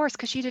yeah, of course,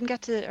 because she didn't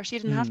get to, or she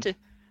didn't have to.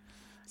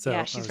 So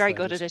yeah, she's very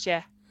good at it.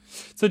 Yeah.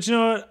 So do you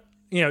know what?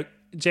 You know,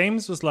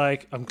 James was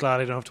like, "I'm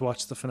glad I don't have to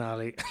watch the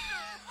finale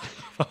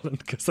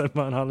because I'm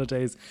on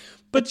holidays."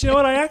 But you know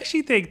what? I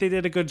actually think they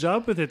did a good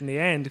job with it in the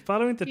end.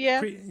 Following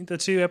the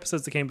 2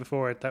 episodes that came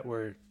before it that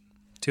were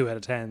 2 out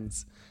of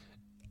 10s,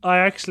 I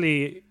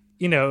actually,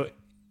 you know,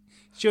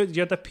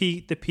 you're the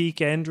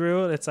peak end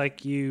rule. It's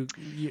like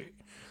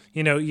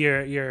you know,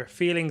 your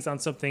feelings on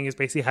something is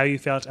basically how you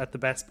felt at the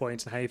best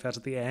point and how you felt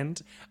at the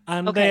end.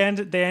 And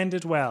they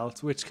ended well,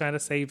 which kind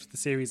of saved the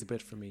series a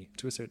bit for me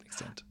to a certain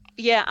extent.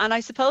 Yeah, and I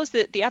suppose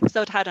that the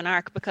episode had an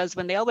arc, because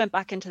when they all went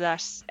back into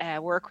that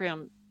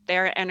workroom,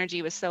 their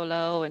energy was so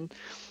low, and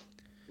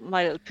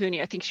My Little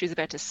Pony, I think she was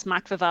about to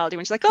smack Vivaldi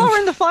when she's like, "Oh, we're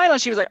in the final."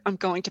 She was like, "I'm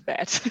going to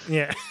bed."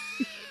 Yeah.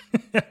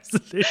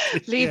 Absolutely.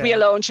 Leave me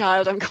alone,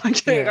 child. I'm going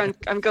to.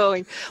 I'm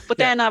going. But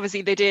then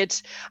obviously they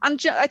did,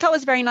 and I thought it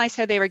was very nice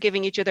how they were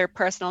giving each other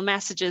personal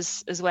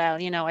messages as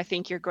well. You know, "I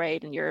think you're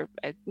great, and you're,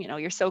 you know,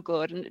 you're so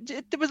good." And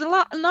there was an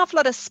awful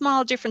lot of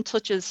small different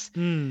touches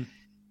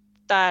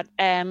that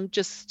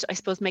just, I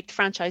suppose, make the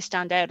franchise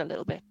stand out a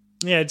little bit.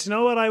 Yeah, do you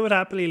know what I would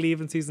happily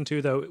leave in season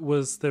 2 though? It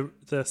was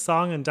the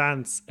song and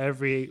dance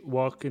every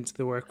walk into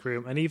the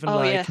workroom, and even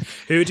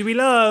 "Who do we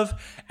love?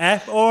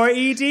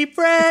 F-R-E-D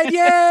Fred,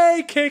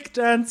 yay! Kick,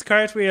 dance,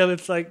 cartwheel."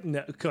 It's like,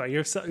 no, God,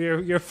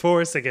 you're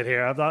forcing it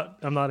here.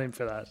 I'm not in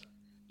for that.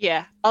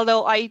 Yeah,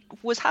 although I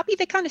was happy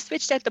they kind of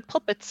switched out the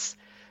puppets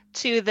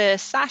to the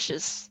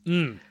sashes.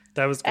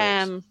 That was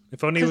good.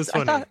 If only it was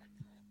funny.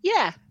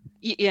 Yeah.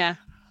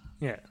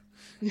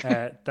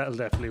 That'll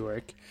definitely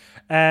work.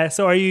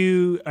 So are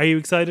you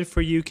excited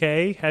for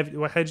UK? How did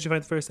you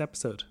find the first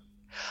episode?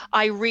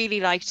 I really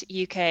liked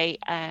UK.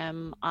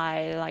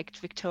 I liked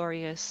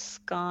Victoria's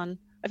scone.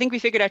 I think we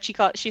figured out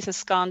she says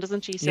scone,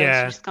 doesn't she?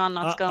 So she's scone,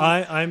 not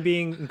scone. I'm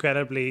being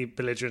incredibly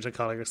belligerent and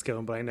calling her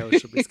scone, but I know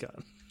it should be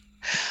scone.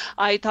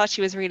 I thought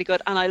she was really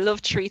good, and I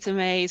love Teresa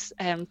May's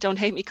 "Don't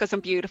hate me because I'm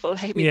beautiful,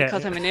 hate me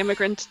because I'm an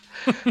immigrant."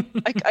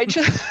 I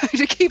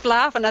just keep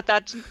laughing at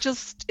that.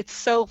 Just, it's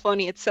so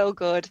funny, it's so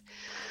good.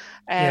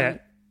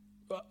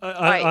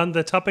 On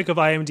the topic of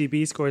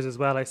IMDb scores as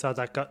well, I saw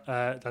that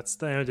that's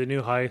the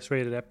new highest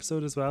rated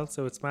episode as well.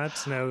 So it's mad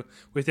to know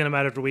within a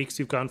matter of weeks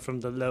we've gone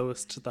from the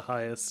lowest to the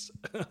highest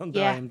on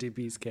the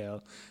IMDb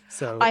scale.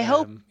 So I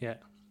hope.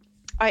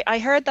 I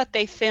heard that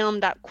they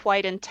filmed that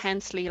quite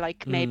intensely,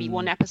 like maybe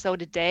one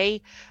episode a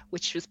day,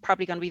 which was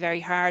probably going to be very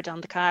hard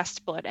on the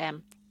cast. But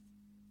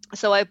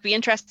so I'd be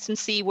interested to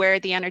see where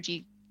the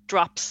energy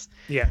drops.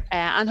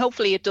 And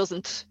hopefully it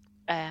doesn't.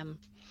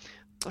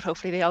 But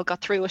hopefully they all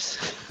got through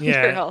it.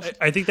 Yeah,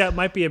 I think that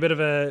might be a bit of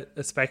a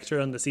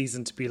spectre on the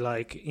season, to be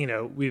like, you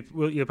know,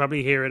 you'll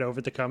probably hear it over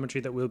the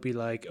commentary that we'll be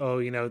like, "Oh,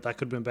 you know, that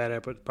could have been better,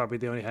 but probably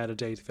they only had a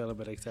day to film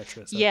it,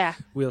 etc." So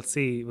we'll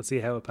see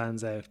how it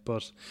pans out.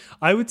 But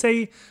I would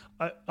say,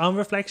 on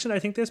reflection, I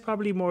think there's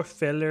probably more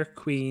filler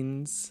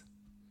queens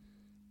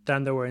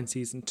than there were in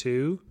season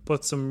 2,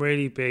 but some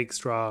really big,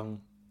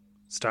 strong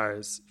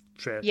stars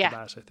throughout the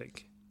bat, I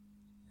think.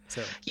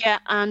 So yeah,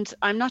 and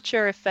I'm not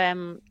sure if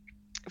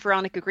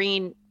Veronica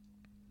Green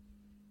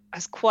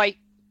has quite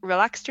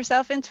relaxed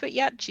herself into it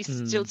yet. She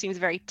still seems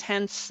very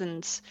tense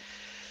and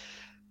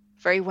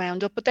very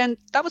wound up. But then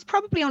that was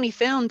probably only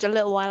filmed a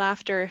little while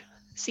after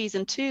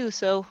season 2,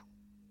 so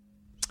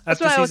that's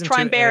what I was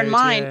trying to bear in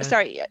mind. Yeah.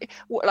 Sorry,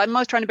 I'm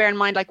always trying to bear in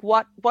mind, like,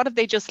 what have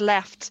they just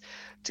left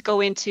to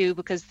go into,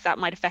 because that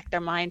might affect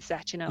their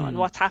mindset, and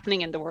what's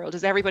happening in the world.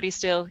 Is everybody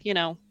still,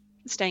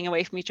 staying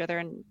away from each other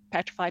and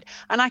petrified?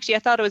 And actually, I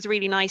thought it was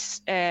really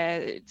nice,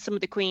 some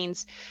of the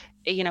queens,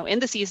 in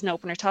the season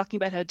opener, talking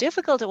about how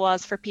difficult it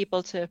was for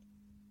people to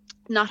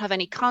not have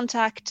any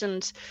contact,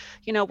 and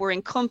we're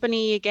in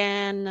company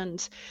again,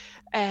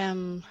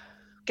 and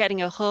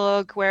getting a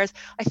hug. Whereas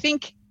I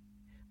think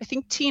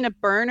Tina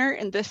Burner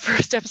in the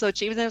first episode,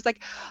 she was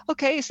like,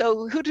 okay,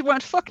 so who do we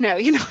want to fuck now?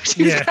 She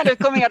was kind of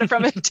coming at it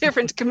from a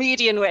different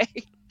comedian way.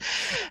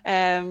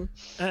 And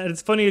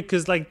it's funny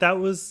because that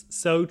was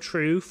so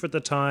true for the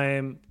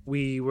time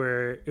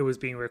it was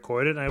being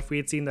recorded. Now, if we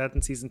had seen that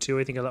in season 2,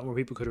 I think a lot more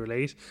people could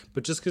relate.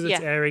 But just because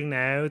it's airing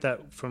now,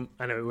 that from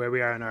where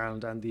we are in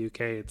Ireland and the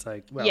UK, it's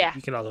like, well,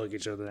 we can all hug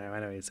each other now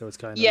anyway. So it's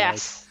kind of like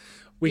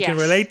we can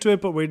relate to it,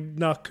 but we're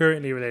not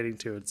currently relating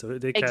to it. So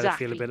they kind of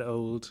feel a bit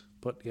old.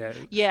 But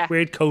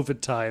weird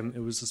COVID time. It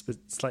was just a bit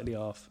slightly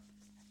off.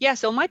 Yeah,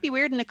 so it might be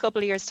weird in a couple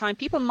of years' time.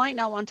 People might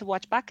not want to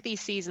watch back these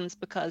seasons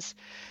because,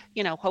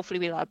 hopefully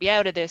we'll all be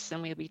out of this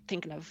and we'll be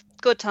thinking of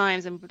good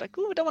times and be like,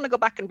 oh, I don't want to go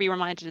back and be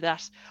reminded of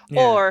that.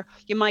 Yeah. Or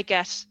you might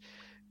get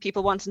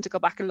people wanting to go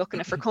back and looking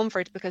at it for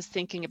comfort, because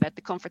thinking about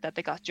the comfort that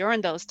they got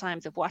during those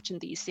times of watching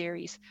these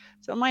series.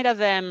 So it might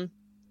have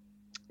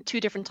 2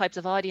 different types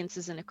of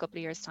audiences in a couple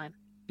of years' time.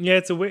 Yeah,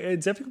 it's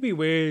definitely be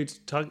weird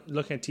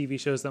looking at TV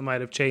shows that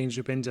might have changed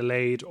or been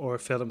delayed or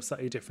filmed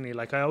slightly differently.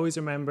 Like, I always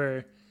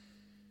remember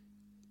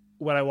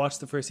when I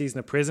watched the first season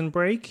of Prison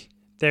Break,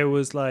 there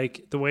was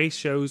the way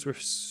shows were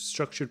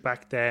structured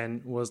back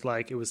then was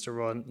it was to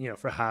run,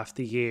 for half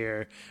the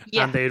year.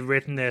 Yeah. And they had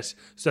written it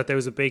so that there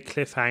was a big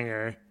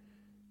cliffhanger.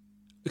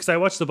 Because I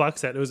watched the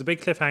box set, it was a big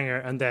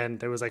cliffhanger, and then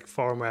there was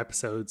 4 more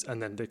episodes,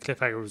 and then the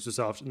cliffhanger was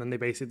resolved, and then they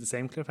basically did the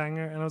same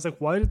cliffhanger, and I was like,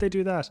 why did they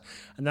do that?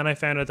 And then I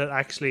found out that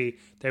actually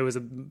there was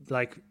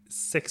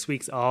 6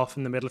 weeks off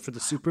in the middle for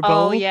the Super Bowl.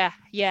 Oh yeah.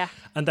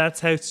 And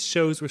that's how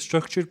shows were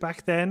structured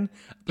back then.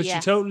 But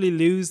you totally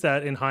lose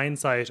that in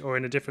hindsight, or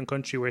in a different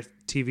country where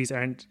TVs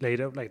aren't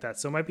laid out like that.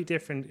 So it might be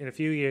different in a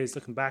few years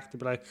looking back to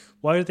be like,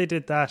 why did they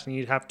did that? And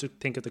you'd have to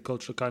think of the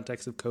cultural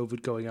context of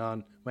COVID going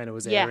on when it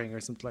was airing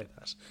or something like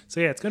that. So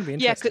it's going to be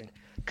interesting. Yeah,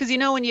 because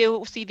when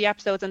you see the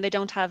episodes and they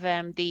don't have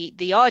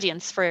the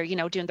audience for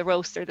doing the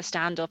roast or the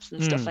stand-ups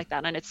and stuff like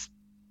that, and it's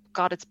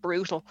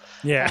brutal.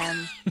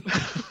 Yeah.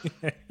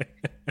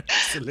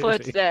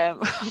 Absolutely.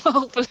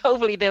 But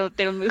hopefully they'll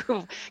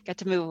get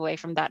to move away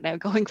from that now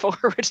going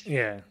forward.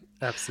 Yeah,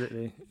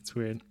 absolutely. It's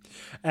weird.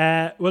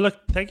 Well, look,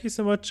 thank you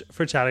so much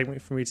for chatting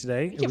with me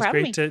today. It was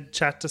great to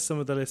chat to some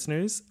of the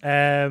listeners.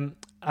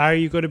 Are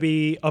you going to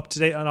be up to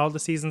date on all the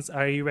seasons?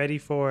 Are you ready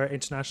for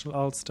International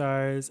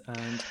All-Stars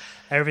and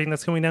everything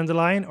that's coming down the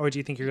line, or do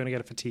you think you're going to get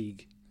a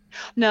fatigue?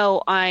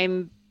 No,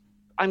 I'm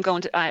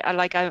going to.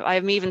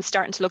 I'm even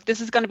starting to look.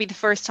 This is going to be the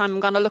first time I'm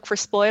going to look for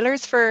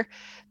spoilers for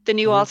the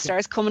new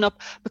All-Stars coming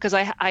up, because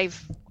I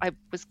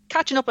was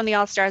catching up on the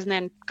All-Stars and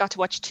then got to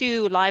watch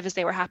 2 live as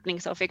they were happening.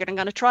 So I figured I'm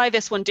going to try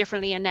this one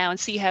differently and now and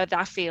see how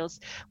that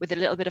feels with a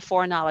little bit of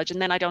foreknowledge, and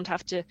then I don't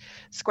have to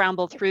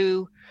scramble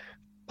through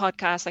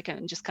podcasts. I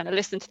can just kind of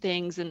listen to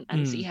things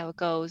and see how it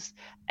goes.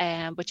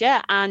 But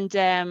yeah, and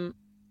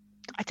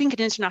I think an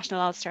International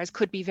All-Stars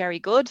could be very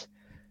good,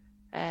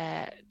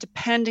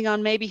 depending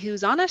on maybe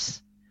who's on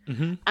it.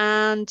 Mm-hmm.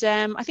 And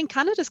I think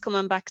Canada's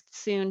coming back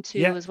soon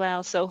too, as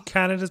well. So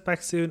Canada's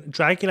back soon.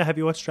 Dragula, have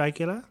you watched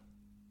Dragula?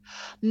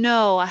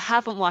 No, I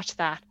haven't watched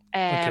that.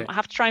 I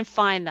have to try and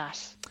find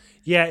that.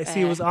 Yeah, see,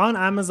 it was on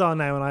Amazon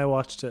now when I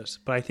watched it,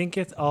 but I think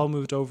it's all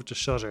moved over to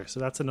Shudder, so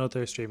that's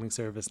another streaming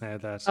service now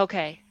that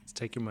it's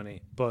take your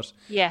money. But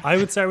I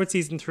would start with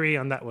season 3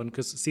 on that one,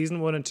 because season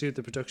 1 and 2,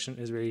 the production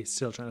is really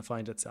still trying to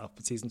find itself,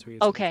 but season 3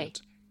 is really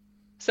good.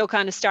 So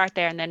kind of start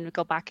there and then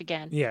go back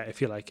again. Yeah,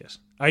 if you like it.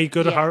 Are you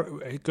good at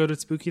horror, good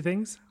at spooky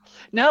things?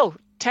 No,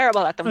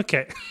 terrible at them.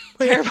 Okay.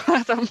 Terrible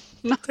at them.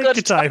 Not Take good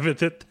your time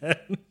with it then.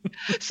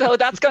 So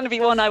that's going to be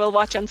one I will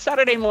watch on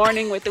Saturday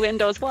morning with the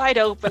windows wide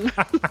open.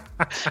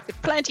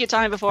 With plenty of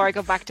time before I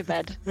go back to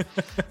bed.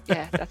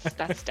 Yeah,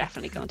 that's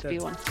definitely going to be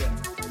one. Yeah.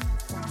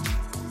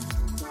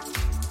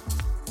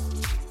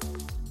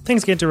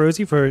 Thanks again to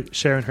Rosie for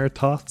sharing her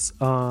thoughts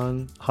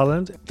on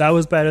Holland. That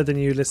was better than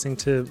you listening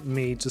to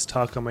me just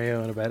talk on my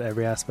own about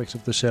every aspect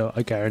of the show,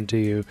 I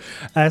guarantee you.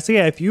 So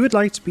yeah, if you would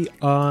like to be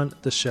on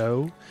the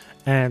show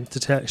and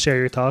to share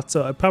your thoughts,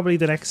 so probably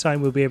the next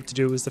time we'll be able to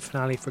do is the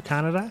finale for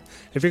Canada.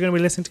 If you're going to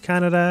be listening to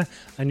Canada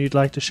and you'd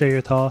like to share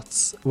your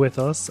thoughts with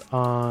us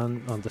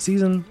on the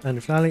season and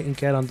the finale and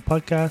get on the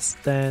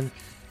podcast, then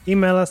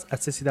email us at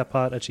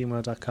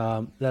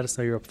sissy.pod@gmail.com. Let us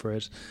know you're up for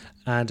it,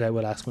 and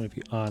we'll ask one of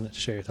you on to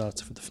share your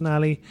thoughts for the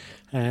finale.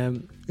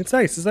 It's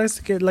nice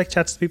to get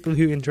chat to people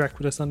who interact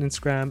with us on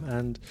Instagram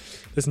and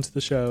listen to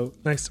the show.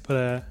 Nice to put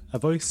a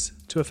voice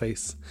to a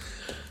face.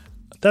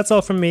 That's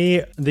all from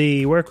me.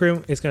 The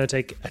Workroom is going to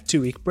take a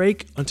 2-week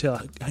break until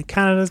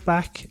Canada's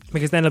back,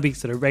 because then it'll be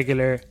sort of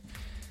regular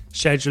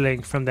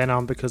scheduling from then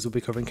on, because we'll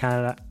be covering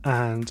Canada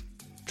and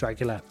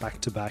Dragula back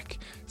to back.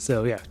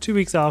 So yeah, 2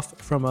 weeks off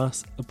from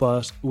us,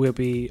 but we'll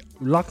be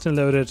locked and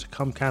loaded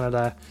come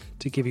Canada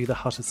to give you the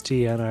hottest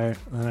tea on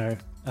our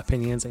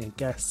opinions and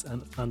guests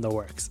and on the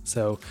works.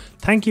 So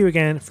thank you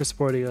again for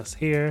supporting us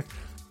here.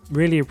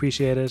 Really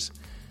appreciate it.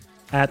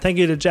 Thank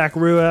you to Jack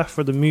Rua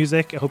for the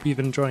music. I hope you've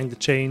enjoyed the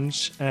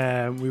change.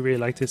 We really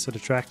like this sort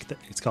of track.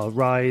 It's called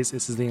Rise.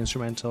 This is the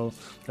instrumental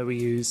that we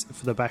use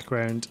for the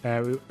background.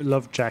 We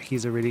love Jack.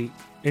 He's a really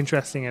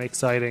interesting and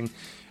exciting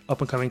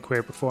up-and-coming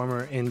queer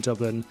performer in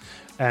Dublin.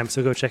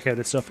 So go check out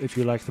his stuff if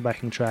you like the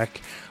backing track.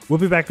 We'll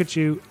be back with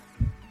you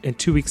in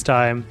 2 weeks'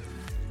 time.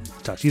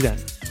 Talk to you then.